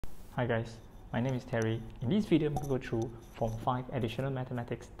Hi guys, my name is Terry. In this video, I'm going to go through Form 5 Additional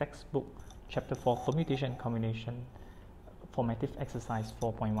Mathematics Textbook, Chapter 4 Permutation Combination, Formative Exercise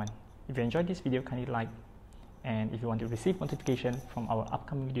 4.1. If you enjoyed this video, kindly like, and if you want to receive notification from our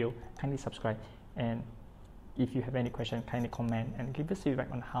upcoming video, kindly subscribe. And if you have any question, kindly comment and give us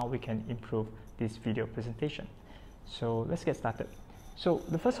feedback on how we can improve this video presentation. So let's get started. So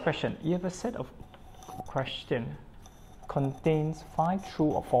the first question, you have a set of questions contains 5 true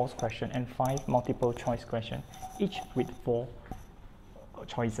or false questions and 5 multiple choice questions, each with 4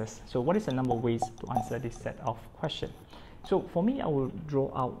 choices. So what is the number of ways to answer this set of questions? So for me, I will draw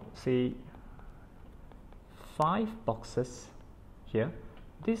out, say, 5 boxes here.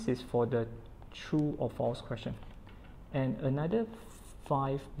 This is for the true or false question, and another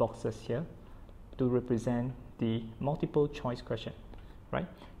 5 boxes here to represent the multiple choice question, right?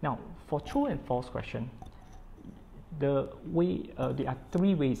 Now, for true and false question, there are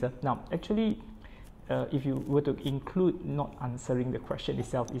 3 ways. Now, actually, if you were to include not answering the question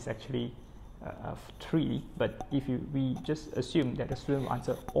itself, is actually 3. But if we just assume that the student will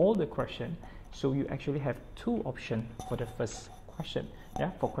answer all the question, so you actually have 2 options for the first question.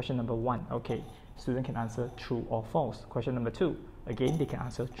 Yeah, for question number 1, okay, student can answer true or false. Question number 2, again, they can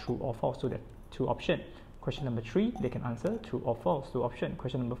answer true or false. So that 2 options. Question number 3, they can answer true or false, 2 options.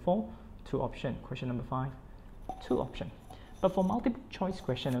 Question number 4, 2 options. Question number 5, 2 options. But for multiple choice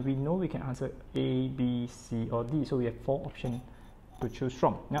question, we know we can answer A, B, C, or D. So we have 4 options to choose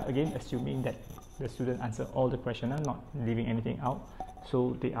from. Now again, assuming that the student answer all the questions, not leaving anything out.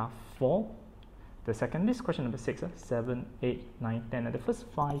 So they are 4. The second, this question number 6, 7, 8, 9, 10. And the first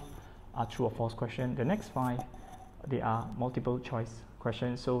 5 are true or false questions. The next 5, they are multiple choice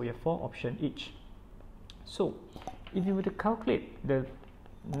questions. So we have 4 options each. So if you were to calculate the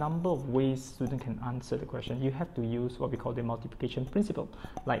number of ways student can answer the question, you have to use what we call the multiplication principle.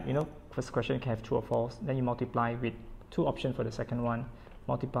 Like, you know, first question you can have true or false, then you multiply with 2 options for the second one,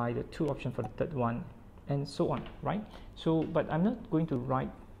 multiply the 2 options for the third one, and so on, right? So, but I'm not going to write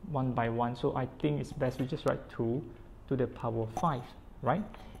one by one, so I think it's best we just write 2 to the power 5, right?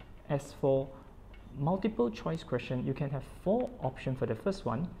 As for multiple choice question, you can have 4 options for the first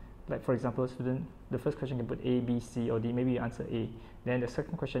one. Like for example, student, the first question can put A, B, C, or D. Maybe you answer A. Then the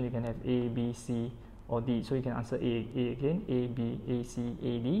second question you can have A, B, C, or D. So you can answer A again, A, B, A, C,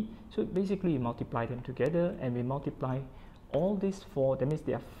 A, D. So basically you multiply them together, and we multiply all these 4. That means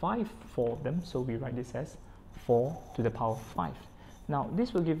there are 5 for them. So we write this as 4 to the power 5. Now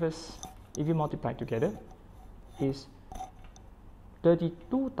this will give us, if you multiply together, is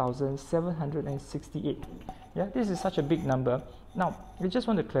 32,768. Yeah, this is such a big number. Now, we just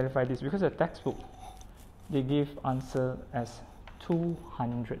want to clarify this because the textbook, they give answer as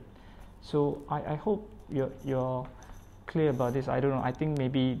 200. So I hope you're clear about this. I don't know. I think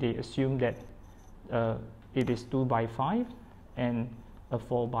maybe they assume that it is 2 by 5 and a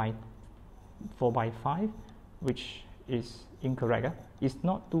 4 by 5, which is incorrect. It's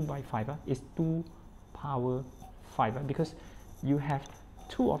not 2 by 5. It's 2 power 5 because you have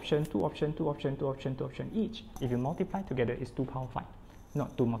 2 options, 2 options, 2 options, 2 options, 2 options each. If you multiply together, it's 2 power 5,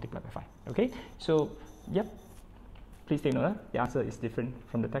 not 2 multiplied by 5. Okay, so yep, please take note. The answer is different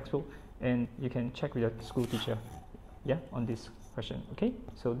from the textbook, and you can check with your school teacher, yeah, on this question. Okay,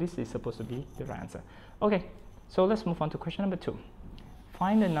 so this is supposed to be the right answer. Okay, so let's move on to question number 2.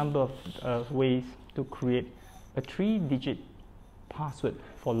 Find the number of ways to create a 3-digit password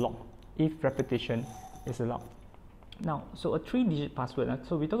for log if repetition is allowed. Now, so a 3-digit password,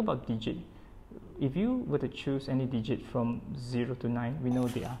 so we talk about digit. If you were to choose any digit from 0 to 9, we know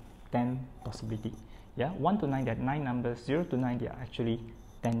there are 10 possibilities. Yeah, 1 to 9, there are 9 numbers, 0 to 9, there are actually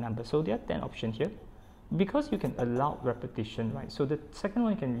 10 numbers. So there are 10 options here. Because you can allow repetition, right? So the second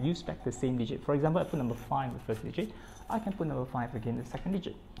one, you can use back the same digit. For example, I put number 5 the first digit, I can put number 5 again the second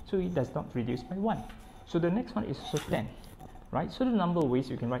digit. So it does not reduce by 1. So the next one is also 10, right? So the number of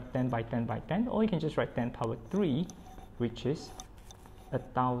ways you can write 10 by 10 by 10, or you can just write 10 power 3, which is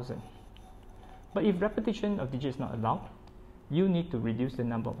 1,000. But if repetition of digits is not allowed, you need to reduce the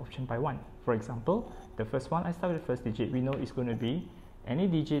number of options by 1. For example, the first one, I start with the first digit. We know it's going to be any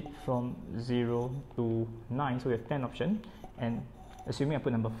digit from 0 to 9. So we have 10 options. And assuming I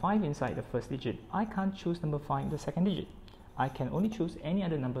put number 5 inside the first digit, I can't choose number 5 in the second digit. I can only choose any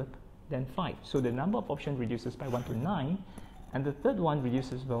other number than 5. So the number of options reduces by 1 to 9. And the third one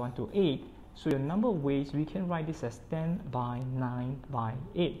reduces by 1 to 8. So the number of ways we can write this as 10 by 9 by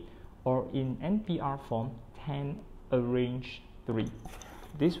 8, or in NPR form, 10 arranged 3.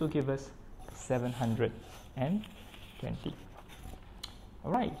 This will give us 720.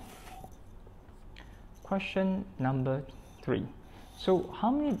 All right. Question number 3. So how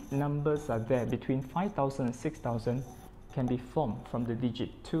many numbers are there between 5,000 and 6,000 can be formed from the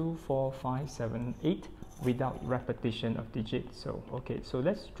digit 2, 4, 5, 7, 8 without repetition of digits? So okay, so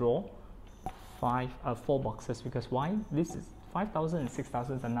let's draw 4 boxes, because why? This is 5,000 and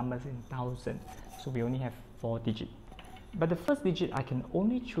 6,000 are numbers in thousand, so we only have 4 digits. But the first digit I can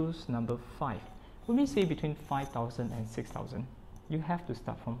only choose number 5. When we say between 5,000 and 6,000, you have to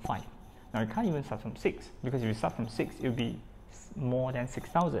start from 5. Now you can't even start from 6, because if you start from 6, it will be more than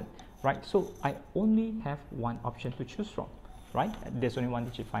 6,000, right? So I only have one option to choose from, right? There's only one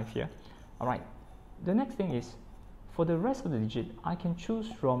digit 5 here. All right. The next thing is, for the rest of the digit, I can choose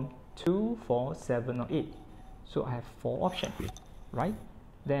from 2, 4, 7, or 8. So I have 4 options, right?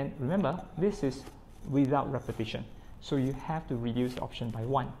 Then remember, this is without repetition. So you have to reduce the option by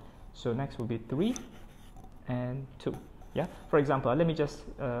 1. So next will be 3 and 2. Yeah. For example, let me just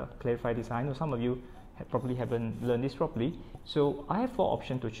clarify this. I know some of you probably haven't learned this properly. So I have 4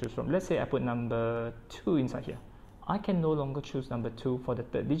 options to choose from. Let's say I put number 2 inside here. I can no longer choose number 2 for the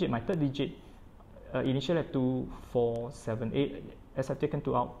third digit. My third digit initially had 2, 4, 7, 8. As I've taken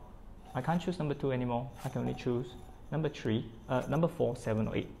 2 out, I can't choose number 2 anymore. I can only choose number 4, 7,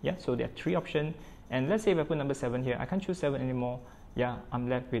 or 8. Yeah. So there are 3 options. And let's say if I put number 7 here, I can't choose 7 anymore. Yeah, I'm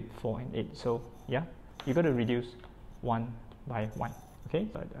left with 4 and 8. So yeah, you got to reduce 1 by 1. Okay,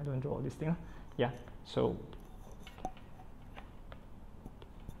 so I don't draw all this thing. Yeah, so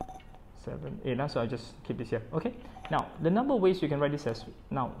 7, 8. So I just keep this here. Okay, now the number of ways you can write this as,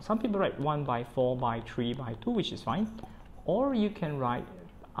 now some people write 1 by 4 by 3 by 2, which is fine. Or you can write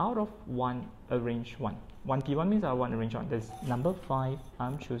out of 1 arrange 1. 1p1 means I want to arrange 1. There's number 5,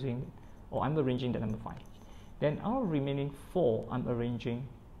 I'm choosing, or I'm arranging the number 5. Then our remaining 4, I'm arranging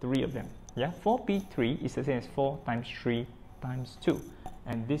 3 of them. Yeah, 4p3 is the same as 4 times 3 times 2.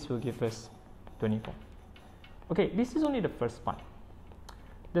 And this will give us 24. Okay, this is only the first part.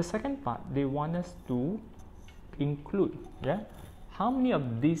 The second part, they want us to include, yeah, how many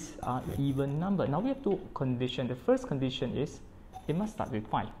of these are even number. Now we have 2 conditions. The first condition is it must start with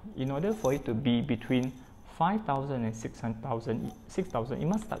 5. In order for it to be between 5,000 and 6,000, it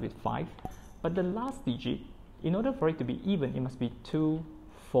must start with 5. But the last digit, in order for it to be even, it must be 2,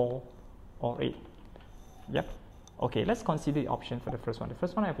 4, or 8. Yep. Okay, let's consider the option for the first one. The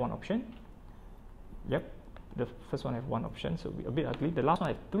first one I have 1 option. Yep. The first one I have 1 option, so a bit ugly. The last one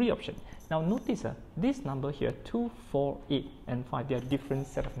I have 3 options. Now notice this number here, 2, 4, 8, and 5, they are different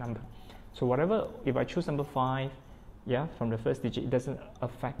set of numbers. So whatever, if I choose number 5, yeah, from the first digit, it doesn't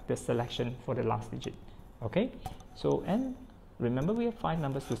affect the selection for the last digit. Okay, so and remember we have 5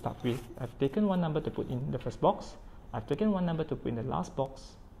 numbers to start with. I've taken 1 number to put in the first box. I've taken 1 number to put in the last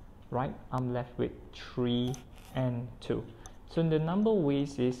box. Right, I'm left with 3 and 2. So the number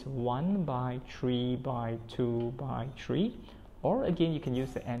ways is 1 by 3 by 2 by 3. Or again, you can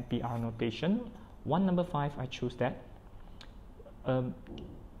use the NPR notation. 1 number 5, I choose that.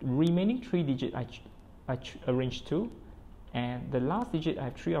 Remaining 3 digits, I arrange 2. And the last digit, I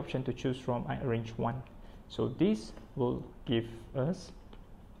have 3 options to choose from. I arrange 1. So this will give us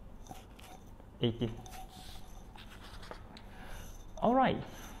 18. All right,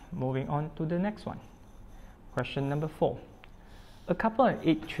 moving on to the next one. Question number 4. A couple and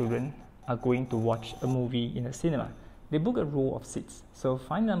 8 children are going to watch a movie in a cinema. They book a row of seats. So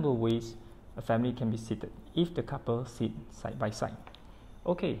find the number of ways a family can be seated if the couple sit side by side.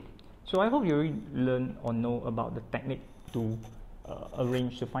 Okay, so I hope you already learn or know about the technique to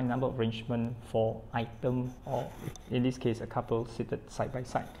find number of arrangement for item, or in this case a couple seated side by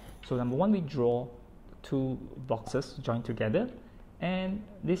side. So number 1, we draw 2 boxes joined together, and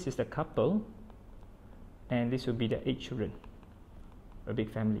this is the couple, and this will be the 8 children, a big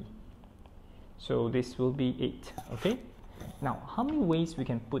family. So this will be 8. Okay, now how many ways we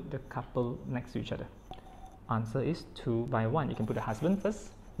can put the couple next to each other? Answer is 2 by 1. You can put the husband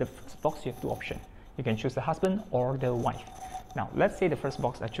first. The first box you have 2 options. You can choose the husband or the wife. Now let's say the first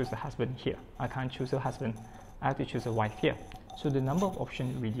box I choose the husband here. I can't choose the husband, I have to choose a wife here. So the number of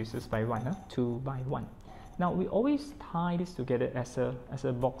options reduces by 1, 2 by 1. Now we always tie this together as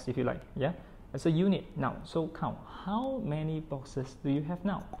a box, if you like, yeah, as a unit. Now so count, how many boxes do you have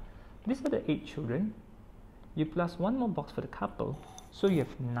now? These are the 8 children. You plus 1 more box for the couple, so you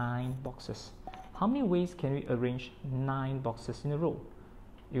have 9 boxes. How many ways can we arrange 9 boxes in a row?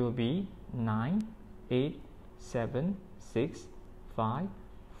 It will be 9, 8, 7, 6, 5,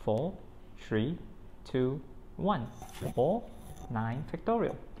 4, 3, 2, 1, or 9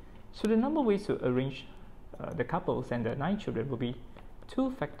 factorial. So the number of ways to arrange the couples and the 9 children will be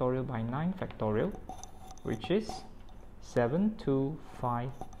 2 factorial by 9 factorial, which is 7, 2, 5,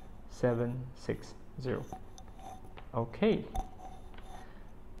 7, 6, 0. Okay,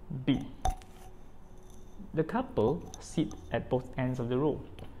 B. The couple sit at both ends of the row.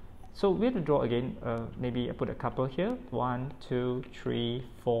 So we have to draw again. Maybe I put a couple here. 1, 2, 3,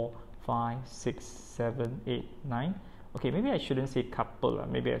 4, 5, 6, 7, 8, 9. Okay, maybe I shouldn't say couple.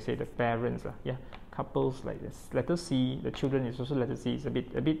 Maybe I say the parents. Yeah, couples like this. Letter C. The children is also letter C. It's a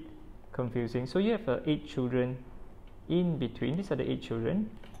bit confusing. So you have 8 children in between. These are the 8 children.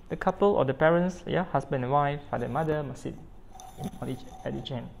 The couple or the parents, yeah, husband and wife, father and mother, must sit at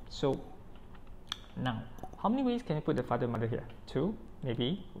each end. So now, how many ways can you put the father and mother here? 2,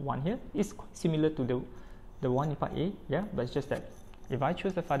 maybe 1 here. It's quite similar to the one in part A, yeah, but it's just that if I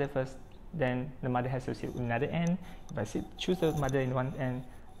choose the father first, then the mother has to sit on another end. If I choose the mother in one end,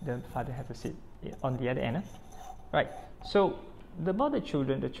 the father has to sit on the other end. Right. So about the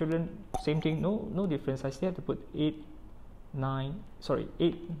children, same thing, no difference. I still have to put 8,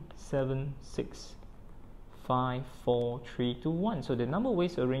 7, 6, 5, 4, 3, 2, 1. So the number of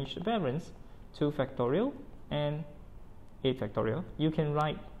ways to arrange the parents, 2 factorial and 8 factorial. You can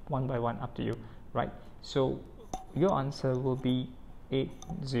write one by one, up to you, right? So your answer will be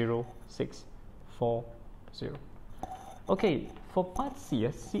 80640. Okay, for part C,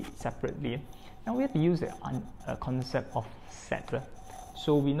 sit separately. Now we have to use a concept of set.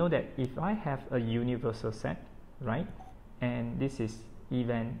 So we know that if I have a universal set, right, and this is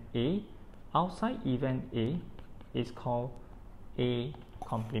event A, outside event A is called A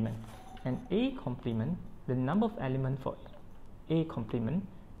complement. And A complement, the number of elements for A complement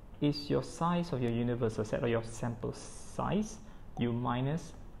is your size of your universal set, or your sample size, you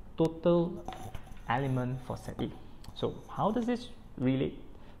minus total element for set A. So how does this relate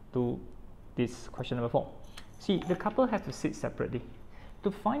to this question number 4? See, the couple have to sit separately.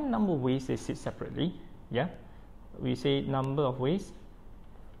 To find number of ways they sit separately, yeah, we say number of ways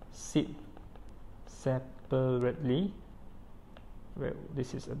sit separately. Well,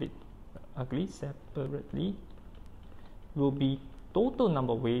 this is a bit ugly. Separately will be total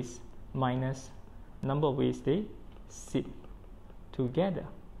number of ways minus number of ways they sit together.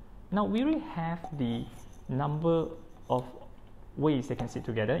 Now we already have the number of ways they can sit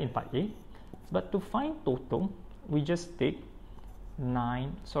together in part A, but to find total, we just take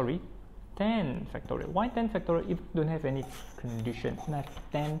 10 factorial. Why 10 factorial if you don't have any condition? If I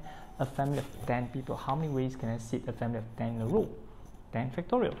have a family of 10 people, how many ways can I sit a family of 10 in a row? 10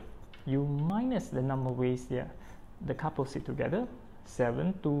 factorial. You minus the number of ways there the couple sit together,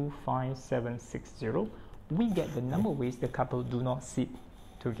 7, 2, 5, 7, 6, 0. We get the number of ways the couple do not sit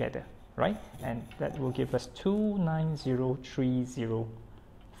together, right? And that will give us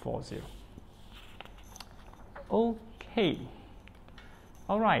 2903040. Okay.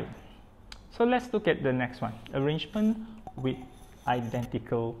 All right. So let's look at the next one. Arrangement with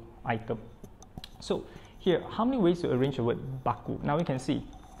identical item. So here, how many ways to arrange the word baku? Now we can see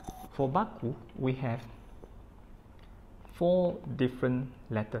for baku we have 4 different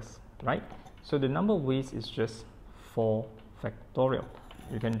letters, right? So the number of ways is just 4 factorial.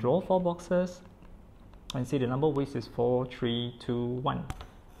 You can draw 4 boxes and see the number of ways is 4, 3, 2, 1.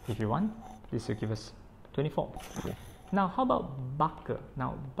 If you want, this will give us 24. Now how about Baker?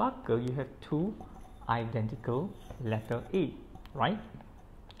 Now Baker, you have 2 identical letter A, right?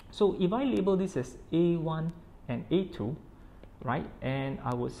 So if I label this as A1 and A2, right, and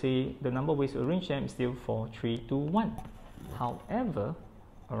I would say the number of ways to arrange them is still 4, 3, 2, 1. However,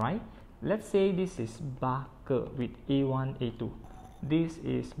 all right, let's say this is Baker with A1, A2. This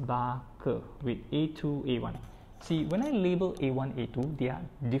is Baker with A2, A1. See, when I label A1, A2, they are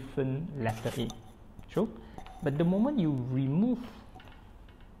different letter A. True? But the moment you remove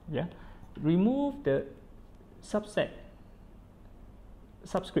the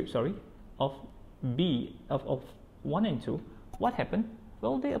subscript of B of 1 and 2, what happened?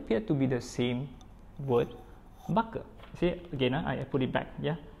 Well, they appear to be the same word, Baker. See, again, I put it back,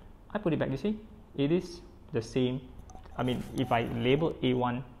 yeah? I put it back, you see? It is the same. I mean, if I label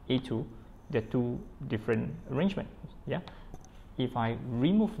A1, A2, they're 2 different arrangements, yeah? If I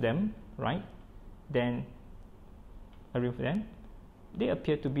remove them, right, then I remove them, they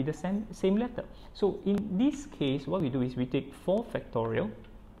appear to be the same letter. So in this case, what we do is we take 4 factorial,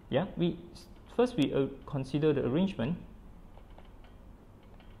 yeah? First we consider the arrangement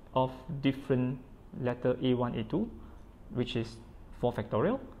of different letter A1, A2, which is 4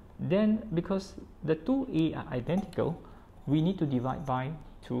 factorial. Then because the 2A are identical, we need to divide by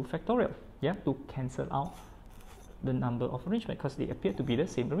 2 factorial, yeah, to cancel out the number of arrangement because they appear to be the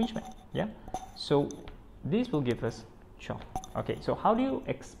same arrangement, yeah. So this will give us 12. Okay, so how do you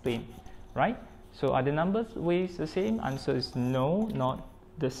explain, right? So are the numbers ways the same? Answer is no, not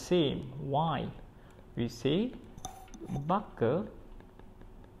the same. Why? We say Baker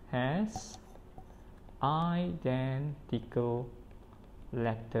has identical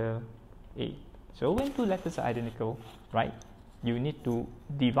letter A. So when two letters are identical, right, you need to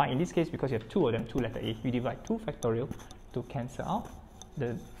divide. In this case, because you have two of them, two letter A, you divide 2 factorial to cancel out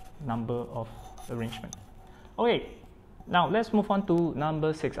the number of arrangement. Okay, now let's move on to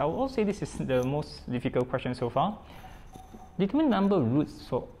number 6. I will also say this is the most difficult question so far. Determine number of routes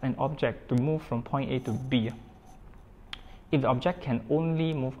for an object to move from point A to B if the object can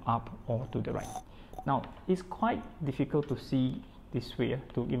only move up or to the right. Now, it's quite difficult to see this way,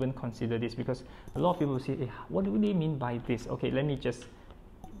 to even consider this, because a lot of people say, hey, what do they mean by this? Okay, let me just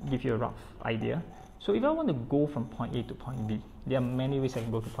give you a rough idea. So if I want to go from point A to point B, there are many ways I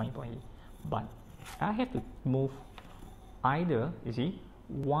can go to point A, but I have to move either, you see,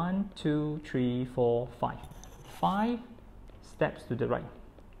 1, 2, 3, 4, 5. 5 steps to the right,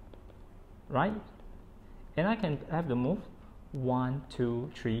 right? And I can have to move 1, 2,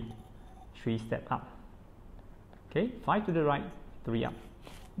 3 step up. Okay, 5 to the right, 3 up.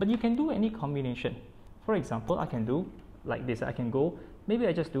 But you can do any combination. For example, I can do like this. I can go, maybe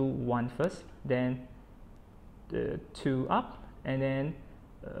I just do 1 first, then 2 up, and then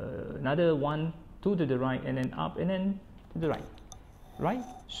another 1, 2 to the right, and then up, and then to the right, right?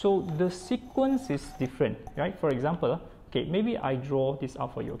 So the sequence is different, right? For example, okay, maybe I draw this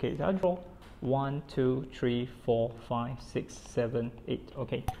out for you. Okay, so I draw 1, 2, 3, 4, 5, 6, 7, 8.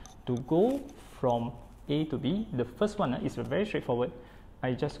 Okay, to go from A to B, the first one is very straightforward.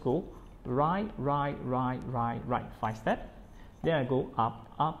 I just go right, 5 steps. Then I go up,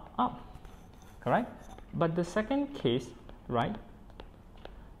 correct? But the second case, right,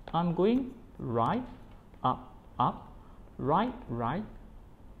 I'm going right, up, right,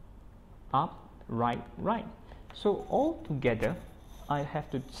 up, right. So all together, I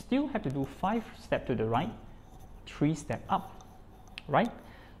still have to do 5 steps to the right, 3 steps up, right?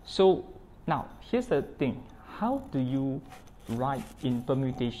 So now here's the thing: how do you write in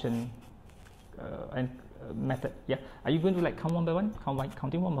permutation and method? Yeah, are you going to like count one by one?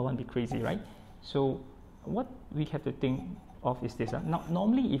 Counting one by one be crazy, right? So what we have to think of is this. Now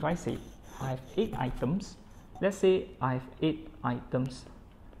normally, if I say I have 8 items, let's say I have 8 items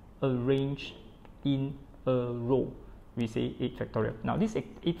arranged in a row, we say 8 factorial. Now this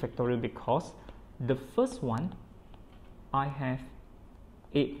 8 factorial because the first one I have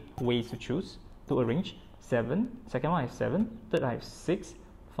 8 ways to choose to arrange. 7, second one I have 7, third I have 6,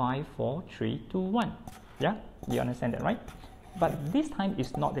 5, 4, 3, 2, 1. Yeah, you understand that, right? But this time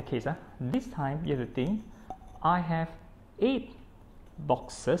is not the case. This time you have to think I have 8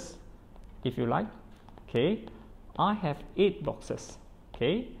 boxes, if you like. Okay, I have 8 boxes.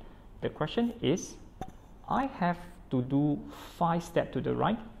 Okay, the question is, I have to do 5 steps to the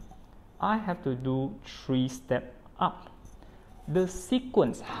right, I have to do 3 steps up. The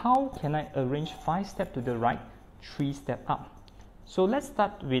sequence, how can I arrange 5 steps to the right, 3 steps up? So let's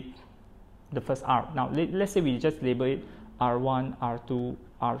start with the first R. Now let's say we just label it R1, R2,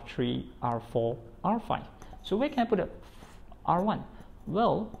 R3, R4, R5. So where can I put R1?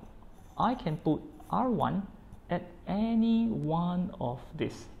 Well, I can put R1 at any one of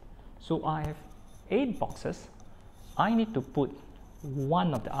this. So I have 8 boxes. I need to put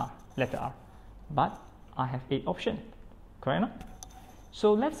one of the letter R, but I have 8 options, correct? No?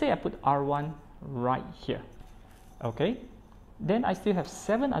 So let's say I put R1 right here. Okay, then I still have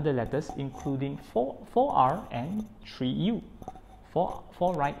 7 other letters, including 4R and 3U,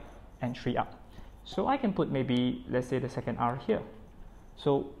 4 right and 3 up. So I can put maybe, let's say, the second R here.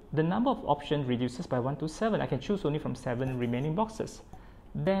 So the number of options reduces by 1 to 7. I can choose only from 7 remaining boxes.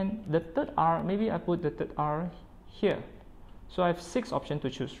 Then the third R, maybe I put the third R here. So I have 6 options to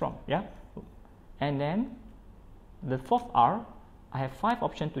choose from, yeah? And then the fourth R, I have 5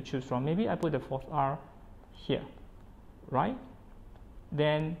 options to choose from. Maybe I put the fourth R here, right?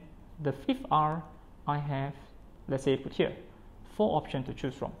 Then the fifth R, I have, let's say, put here, 4 options to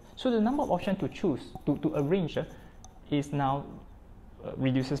choose from. So the number of options to choose, to arrange is now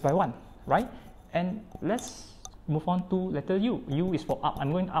reduces by 1, right? And let's move on to letter U. U is for up.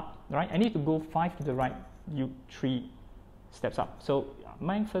 I'm going up, right? I need to go 5 to the right, U 3 steps up. So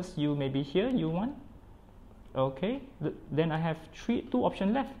my first U may be here, U1. Okay, then I have 2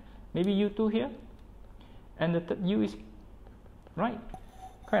 options left. Maybe U2 here, and the third U is right.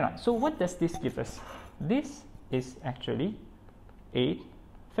 Correct. So what does this give us? This is actually 8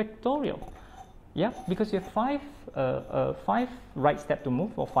 factorial. Yeah, because you have 5 right step to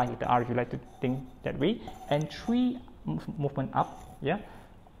move, or 5 letter R if you like to think that way, and 3 movement up. Yeah,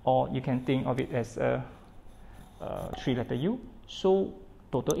 or you can think of it as 3 letter U. So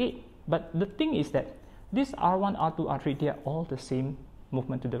total 8. But the thing is that this R1, R2, R3, they are all the same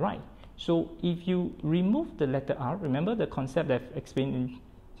movement to the right. So if you remove the letter R, remember the concept that I've explained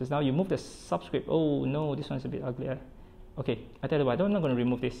just now, you move the subscript. Oh no, this one's a bit ugly. Okay, I tell you what, I'm not going to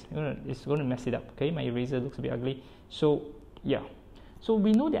remove this. It's going to mess it up. Okay, my eraser looks a bit ugly. So yeah, so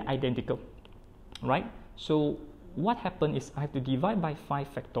we know they're identical, right? So what happened is I have to divide by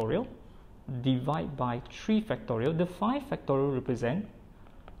 5 factorial, divide by 3 factorial. The 5 factorial represent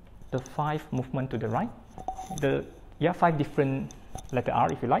the 5 movement to the right, 5 different letter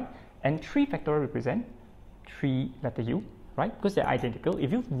R if you like, and 3 factorial represent 3 letter U, right? Because they're identical.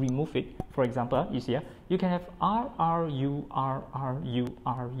 If you remove it, for example, you see here, you can have R, R, U, R, R, U,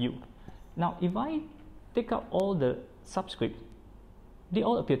 R, U. Now, if I take out all the subscript, they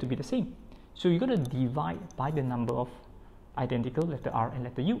all appear to be the same. So you're going to divide by the number of identical letter R and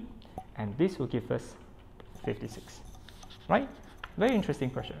letter U, and this will give us 56, right? Very interesting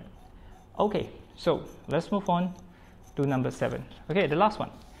question. Okay, so let's move on to number 7. Okay, the last one.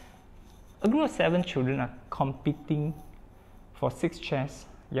 A group of 7 children are competing for 6 chairs,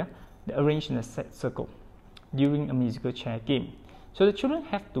 they're arranged in a set circle during a musical chair game. So the children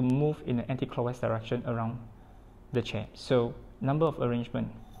have to move in an anti-clockwise direction around the chair. So number of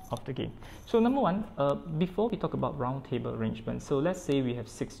arrangement of the game. So number 1, before we talk about round table arrangement, so let's say we have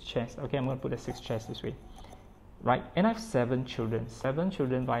 6 chairs. Okay, I'm going to put the 6 chairs this way, right? And I have 7 children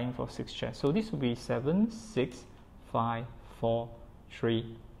vying for 6 chairs. So this will be 7, 6, 5, 4,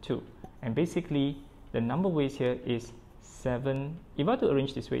 3, 2. And basically, the number of ways here is 7. If I were to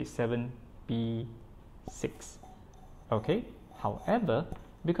arrange this way, 7B6. Okay. However,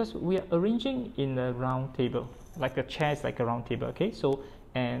 because we are arranging in a round table, like a chair is like a round table. Okay. So,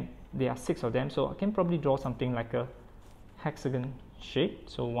 and there are 6 of them. So I can probably draw something like a hexagon shape.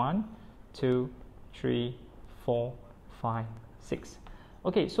 So 1, 2, 3, 4, 5, 6.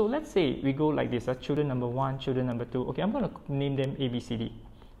 Okay. So let's say we go like this. Children number 1, children number 2. Okay. I'm going to name them A, B, C, D.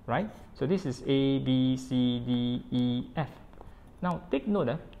 Right? So this is A, B, C, D, E, F. Now take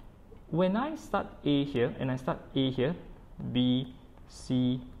note, when I start A here and I start A here, B,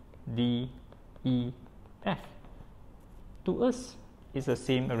 C, D, E, F. To us, it's the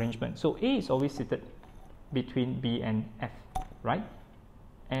same arrangement. So A is always seated between B and F, right?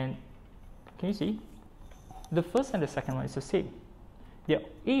 And can you see? The first and the second one is the same. A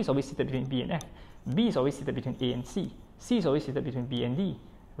is always seated between B and F. B is always seated between A and C. C is always seated between B and D.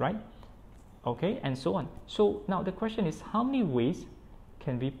 Right? Okay, and so on. So now the question is, how many ways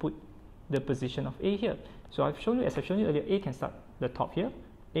can we put the position of A here? So I've shown you, as I've shown you earlier, A can start the top here,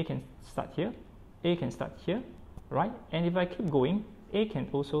 A can start here, A can start here, right? And if I keep going, A can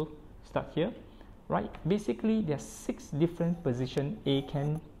also start here, right? Basically, there are 6 different positions A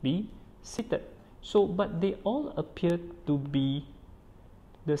can be seated. So, but they all appear to be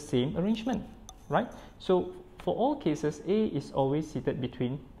the same arrangement, right? So for all cases, A is always seated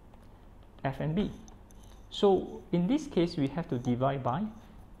between F and B. So in this case, we have to divide by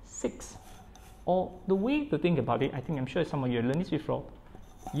 6. Or the way to think about it, I'm sure some of you have learned this before.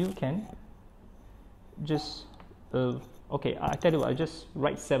 You can just, okay, I tell you what, I'll just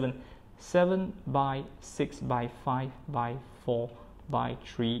write 7. 7 by 6 by 5 by 4 by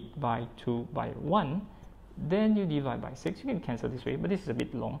 3 by 2 by 1. Then you divide by 6. You can cancel this way, but this is a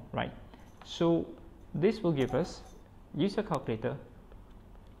bit long, right? So this will give us, use your calculator,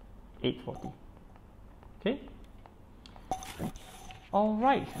 840. Okay. All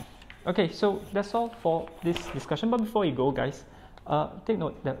right. Okay, so that's all for this discussion. But before you go, guys, take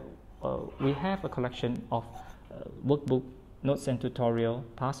note that we have a collection of workbook, notes and tutorial,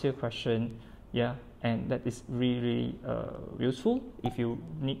 past year question, and that is really useful if you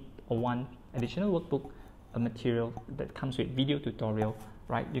need one additional workbook, a material that comes with video tutorial,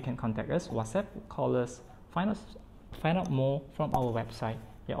 right? You can contact us, WhatsApp, call us, find out more from our website,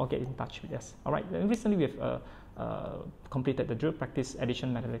 or get in touch with us. All right. Recently, we've completed the drill practice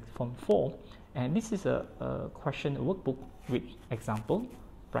addition mathematics form 4, and this is a question workbook with example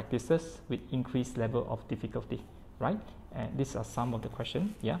practices with increased level of difficulty, right? And these are some of the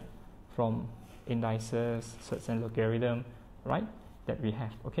questions, from indices, surds and logarithm, right, that we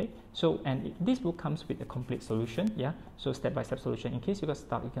have. Okay, so and this book comes with a complete solution, so step-by-step solution. In case you got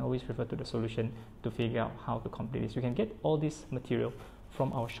stuck, you can always refer to the solution to figure out how to complete this. You can get all this material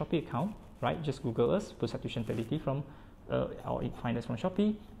from our Shopee account, right? Just Google us, Pusat Tuition Teliti from or find us from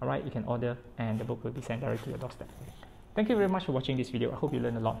Shopee. All right, you can order and the book will be sent directly to your doorstep. Thank you very much for watching this video. I hope you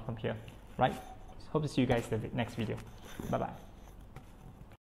learned a lot from here, right? Hope to see you guys in the next video. Bye bye.